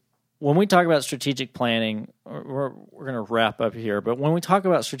when we talk about strategic planning, we're going to wrap up here, but when we talk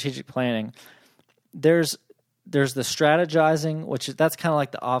about strategic planning, there's the strategizing, that's kind of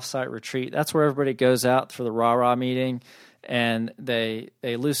like the offsite retreat. That's where everybody goes out for the rah-rah meeting, and they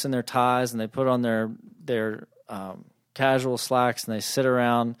loosen their ties and they put on their casual slacks and they sit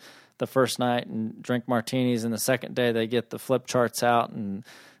around the first night and drink martinis, and the second day they get the flip charts out and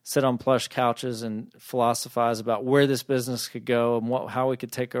sit on plush couches and philosophize about where this business could go and how we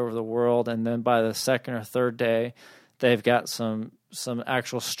could take over the world. And then by the second or third day, they've got some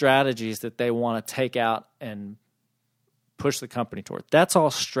actual strategies that they want to take out and push the company toward. That's all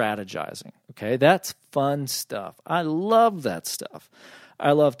strategizing, okay? That's fun stuff. I love that stuff.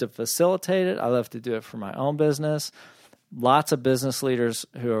 I love to facilitate it. I love to do it for my own business. Lots of business leaders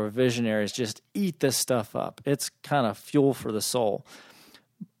who are visionaries just eat this stuff up. It's kind of fuel for the soul.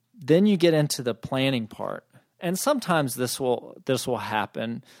 Then you get into the planning part, and sometimes this will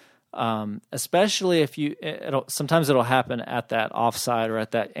happen, especially if sometimes it'll happen at that offsite or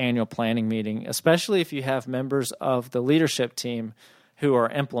at that annual planning meeting, especially if you have members of the leadership team who are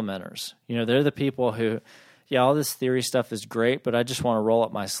implementers. They're the people who, all this theory stuff is great, but I just want to roll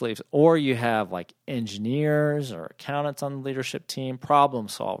up my sleeves. Or you have like engineers or accountants on the leadership team, problem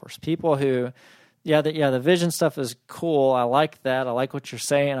solvers, people who, the vision stuff is cool. I like that. I like what you're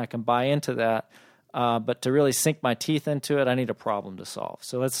saying. I can buy into that. But to really sink my teeth into it, I need a problem to solve.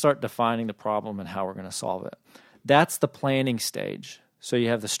 So let's start defining the problem and how we're going to solve it. That's the planning stage. So you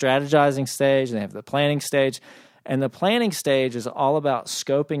have the strategizing stage and they have the planning stage. And the planning stage is all about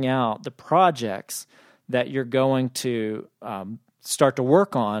scoping out the projects that you're going to start to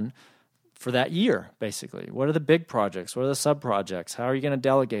work on for that year, basically. What are the big projects? What are the sub-projects? How are you going to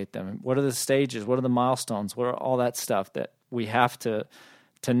delegate them? What are the stages? What are the milestones? What are all that stuff that we have to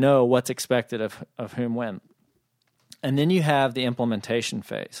know what's expected of whom when? And then you have the implementation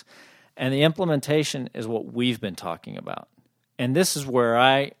phase. And the implementation is what we've been talking about. And this is where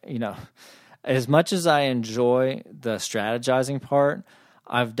as much as I enjoy the strategizing part,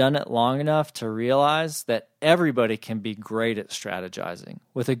 I've done it long enough to realize that everybody can be great at strategizing.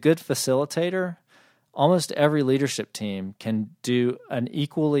 With a good facilitator, almost every leadership team can do an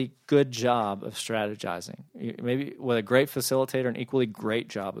equally good job of strategizing. Maybe with a great facilitator, an equally great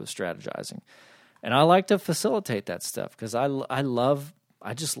job of strategizing. And I like to facilitate that stuff because I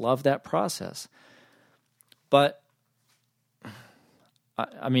just love that process. But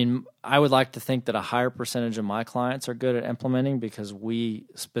I would like to think that a higher percentage of my clients are good at implementing because we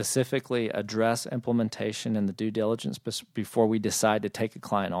specifically address implementation and the due diligence before we decide to take a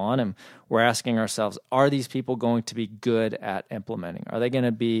client on. And we're asking ourselves, are these people going to be good at implementing? Are they going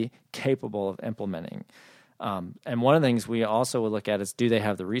to be capable of implementing? And one of the things we also would look at is, do they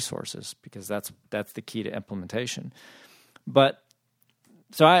have the resources? Because that's the key to implementation.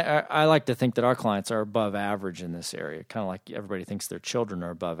 So I like to think that our clients are above average in this area, kind of like everybody thinks their children are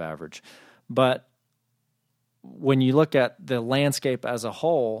above average. But when you look at the landscape as a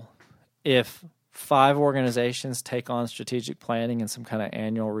whole, if 5 organizations take on strategic planning in some kind of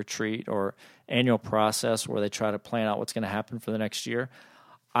annual retreat or annual process where they try to plan out what's going to happen for the next year,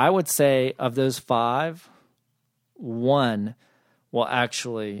 I would say of those 5, 1 will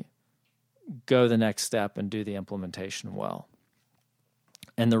actually go the next step and do the implementation well.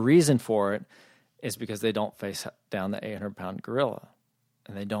 And the reason for it is because they don't face down the 800-pound gorilla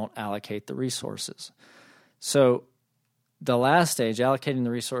and they don't allocate the resources. So the last stage, allocating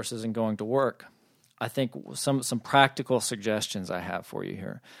the resources and going to work, I think some practical suggestions I have for you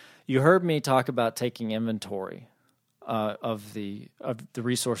here. You heard me talk about taking inventory of the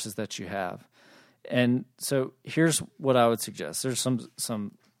resources that you have. And so here's what I would suggest. There's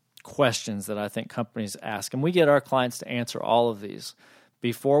some questions that I think companies ask, and we get our clients to answer all of these.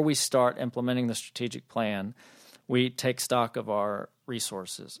 before we start implementing the strategic plan, we take stock of our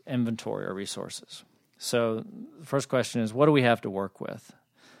resources, inventory our resources. So the first question is, what do we have to work with?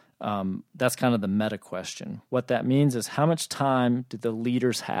 That's kind of the meta question. What that means is, how much time do the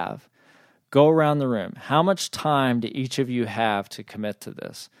leaders have? Go around the room. How much time do each of you have to commit to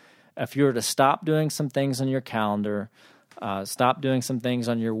this? If you were to stop doing some things on your calendar, stop doing some things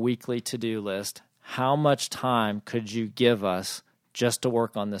on your weekly to-do list, how much time could you give us just to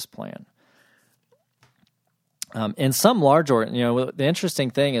work on this plan? In some large the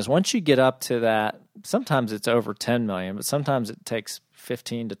interesting thing is once you get up to that, sometimes it's over 10 million, but sometimes it takes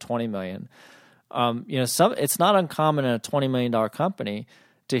 15 to 20 million. It's not uncommon in a $20 million company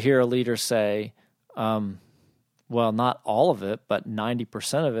to hear a leader say, well, not all of it, but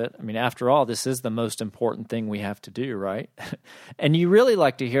 90% of it. I mean, after all, this is the most important thing we have to do, right? And you really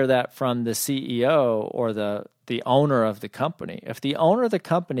like to hear that from the CEO or the owner of the company. If the owner of the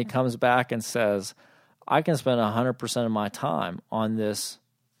company comes back and says, I can spend 100% of my time on this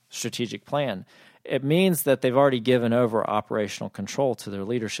strategic plan, it means that they've already given over operational control to their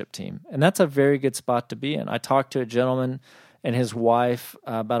leadership team. And that's a very good spot to be in. I talked to a gentleman and his wife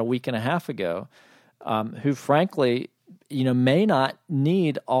about a week and a half ago, who frankly, may not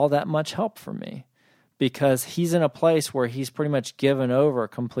need all that much help from me because he's in a place where he's pretty much given over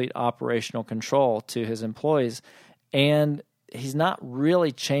complete operational control to his employees, and he's not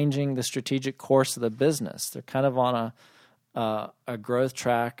really changing the strategic course of the business. They're kind of on a growth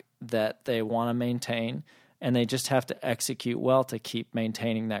track that they want to maintain, and they just have to execute well to keep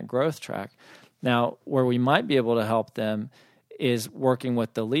maintaining that growth track. Now, where we might be able to help them is working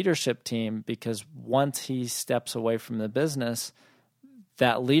with the leadership team, because once he steps away from the business,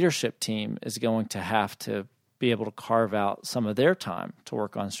 that leadership team is going to have to be able to carve out some of their time to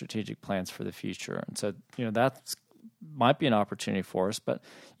work on strategic plans for the future. And so, that's might be an opportunity for us. But,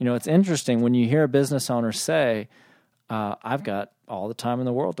 it's interesting when you hear a business owner say, I've got all the time in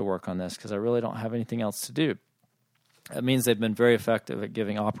the world to work on this because I really don't have anything else to do. It means they've been very effective at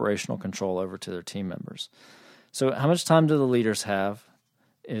giving operational control over to their team members. So how much time do the leaders have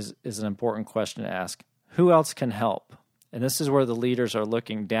is an important question to ask. Who else can help? And this is where the leaders are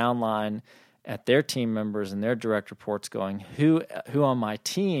looking downline at their team members and their direct reports going, who on my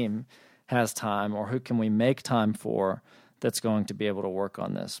team has time, or who can we make time for that's going to be able to work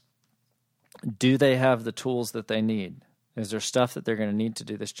on this? Do they have the tools that they need? Is there stuff that they're going to need to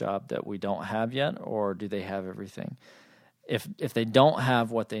do this job that we don't have yet, or do they have everything? If they don't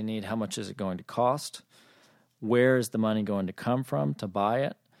have what they need, how much is it going to cost? Where is the money going to come from to buy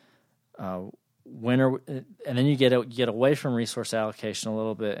it? And then you get away from resource allocation a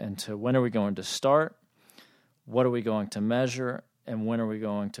little bit into when are we going to start, what are we going to measure, and when are we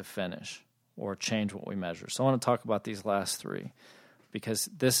going to finish or change what we measure. So I want to talk about these last three because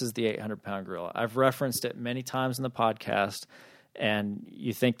this is the 800-pound gorilla. I've referenced it many times in the podcast, and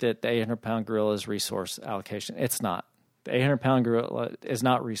you think that the 800-pound gorilla is resource allocation. It's not. The 800-pound gorilla is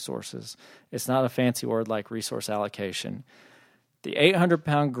not resources. It's not a fancy word like resource allocation. The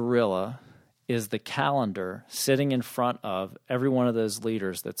 800-pound gorilla is the calendar sitting in front of every one of those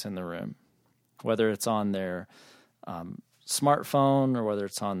leaders that's in the room, whether it's on their smartphone or whether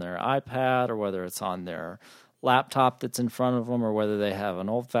it's on their iPad or whether it's on their laptop that's in front of them or whether they have an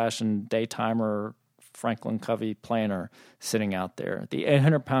old-fashioned daytimer Franklin Covey planner sitting out there. The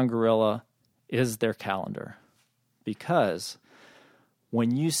 800-pound gorilla is their calendar. Because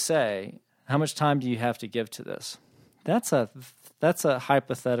when you say, how much time do you have to give to this? That's a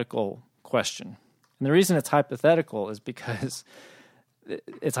hypothetical question. And the reason it's hypothetical is because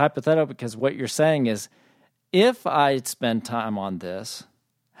what you're saying is, if I spend time on this,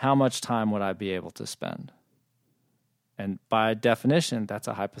 how much time would I be able to spend? And by definition, that's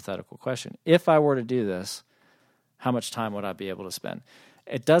a hypothetical question. If I were to do this, how much time would I be able to spend?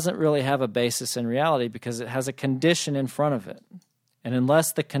 It doesn't really have a basis in reality because it has a condition in front of it. And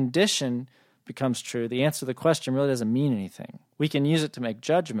unless the condition becomes true, the answer to the question really doesn't mean anything. We can use it to make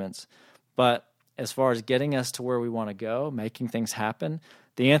judgments, but as far as getting us to where we want to go, making things happen,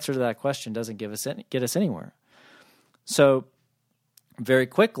 the answer to that question doesn't get us anywhere. So very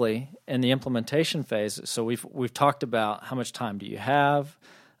quickly in the implementation phase, so we've talked about how much time do you have,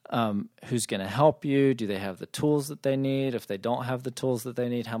 who's going to help you, do they have the tools that they need? If they don't have the tools that they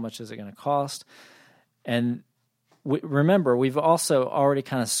need, how much is it going to cost? And remember, we've also already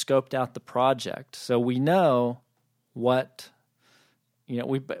kind of scoped out the project. So we know what,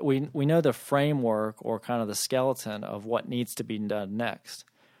 we know the framework or kind of the skeleton of what needs to be done next.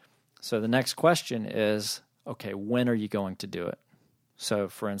 So the next question is, okay, when are you going to do it? So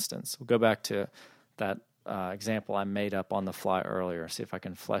for instance, we'll go back to that example I made up on the fly earlier. See if I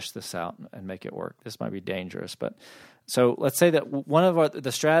can flesh this out and make it work. This might be dangerous, but so let's say that one of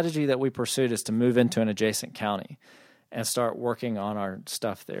the strategy that we pursued is to move into an adjacent county and start working on our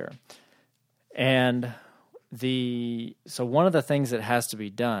stuff there. And so one of the things that has to be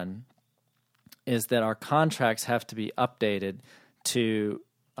done is that our contracts have to be updated to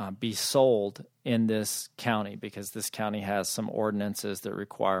be sold in this county, because this county has some ordinances that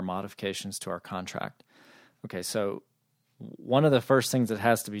require modifications to our contract. Okay, so one of the first things that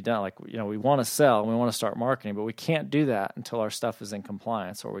has to be done, like, we want to sell and we want to start marketing, but we can't do that until our stuff is in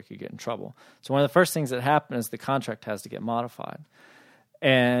compliance or we could get in trouble. So one of the first things that happen is the contract has to get modified.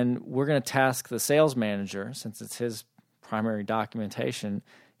 And we're going to task the sales manager, since it's his primary documentation,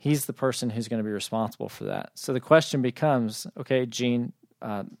 he's the person who's going to be responsible for that. So the question becomes, okay, Gene,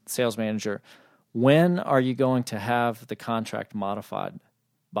 sales manager, when are you going to have the contract modified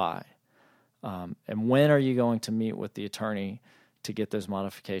by? And when are you going to meet with the attorney to get those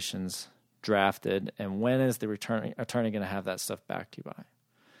modifications drafted? And when is the attorney going to have that stuff back to you by?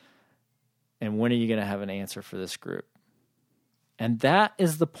 And when are you going to have an answer for this group? And that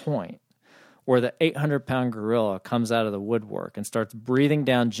is the point where the 800-pound gorilla comes out of the woodwork and starts breathing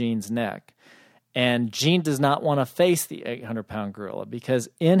down Gene's neck. And Gene does not want to face the 800-pound gorilla, because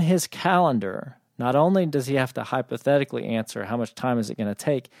in his calendar, not only does he have to hypothetically answer how much time is it going to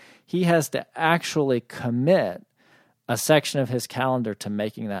take, he has to actually commit a section of his calendar to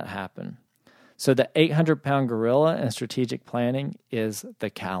making that happen. So the 800-pound gorilla in strategic planning is the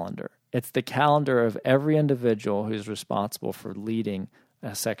calendar. It's the calendar of every individual who's responsible for leading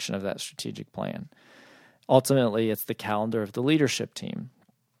a section of that strategic plan. Ultimately, it's the calendar of the leadership team.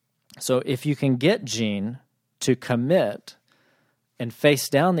 So if you can get Gene to commit and face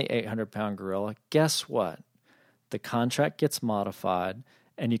down the 800-pound gorilla, guess what? The contract gets modified,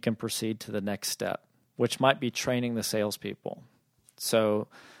 and you can proceed to the next step, which might be training the salespeople. So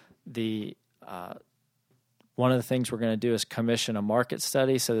one of the things we're going to do is commission a market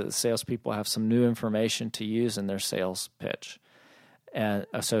study so that the salespeople have some new information to use in their sales pitch. And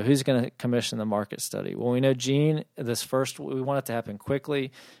so who's going to commission the market study? Well, we know Gene, we want it to happen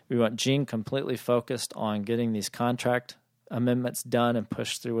quickly. We want Gene completely focused on getting these contract amendments done and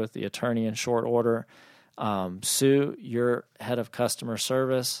pushed through with the attorney in short order. Sue, you're head of customer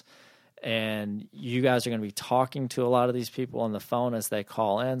service, and you guys are going to be talking to a lot of these people on the phone as they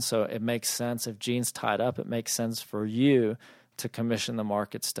call in. So it makes sense, if Gene's tied up, it makes sense for you to commission the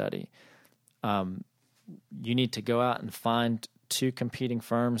market study. You need to go out and find 2 competing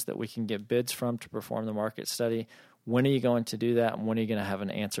firms that we can get bids from to perform the market study. When are you going to do that? And when are you going to have an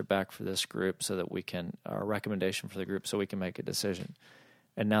answer back for this group so that we can, or a recommendation for the group so we can make a decision?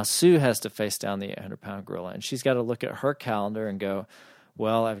 And now Sue has to face down the 800-pound gorilla, and she's got to look at her calendar and go,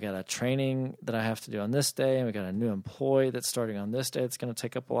 well, I've got a training that I have to do on this day, and we've got a new employee that's starting on this day. It's going to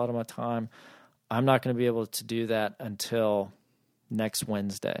take up a lot of my time. I'm not going to be able to do that until next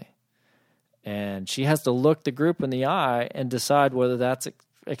Wednesday. And she has to look the group in the eye and decide whether that's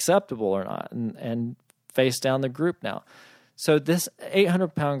acceptable or not, and face down the group now. So this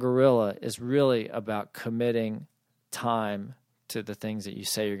 800-pound gorilla is really about committing time to the things that you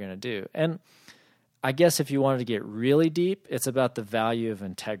say you're going to do. And I guess if you wanted to get really deep, it's about the value of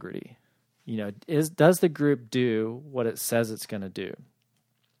integrity. Does the group do what it says it's going to do?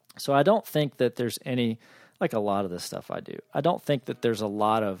 So I don't think that there's any, like a lot of the stuff I do, I don't think that there's a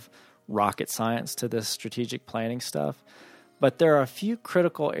lot of rocket science to this strategic planning stuff, but there are a few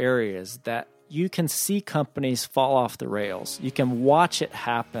critical areas that you can see companies fall off the rails. You can watch it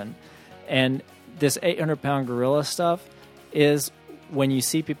happen. And this 800-pound gorilla stuff is when you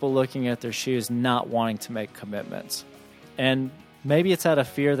see people looking at their shoes not wanting to make commitments. And maybe it's out of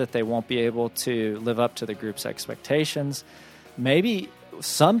fear that they won't be able to live up to the group's expectations. Maybe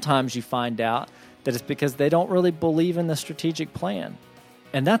sometimes you find out that it's because they don't really believe in the strategic plan.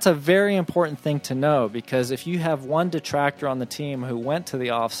 And that's a very important thing to know, because if you have one detractor on the team who went to the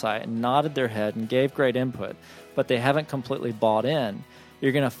offsite and nodded their head and gave great input, but they haven't completely bought in,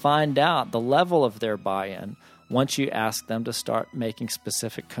 you're going to find out the level of their buy-in once you ask them to start making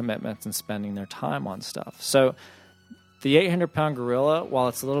specific commitments and spending their time on stuff. So the 800-pound gorilla, while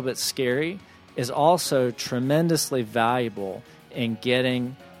it's a little bit scary, is also tremendously valuable in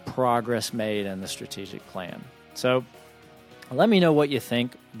getting progress made in the strategic plan. So let me know what you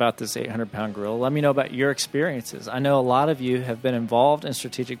think about this 800-pound gorilla. Let me know about your experiences. I know a lot of you have been involved in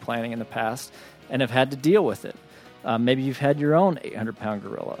strategic planning in the past and have had to deal with it. Maybe you've had your own 800-pound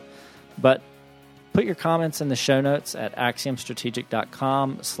gorilla. But put your comments in the show notes at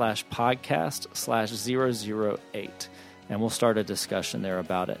axiomstrategic.com/podcast/008, and we'll start a discussion there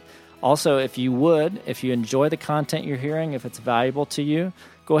about it. Also, if you enjoy the content you're hearing, if it's valuable to you,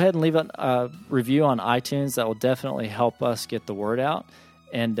 go ahead and leave a review on iTunes. That will definitely help us get the word out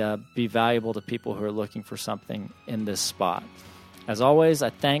and be valuable to people who are looking for something in this spot. As always,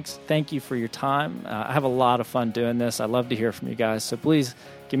 I thank you for your time. I have a lot of fun doing this. I love to hear from you guys. So please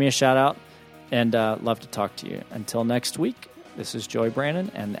give me a shout out and love to talk to you. Until next week, this is Joey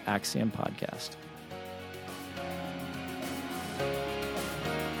Brandon and the Axiom Podcast.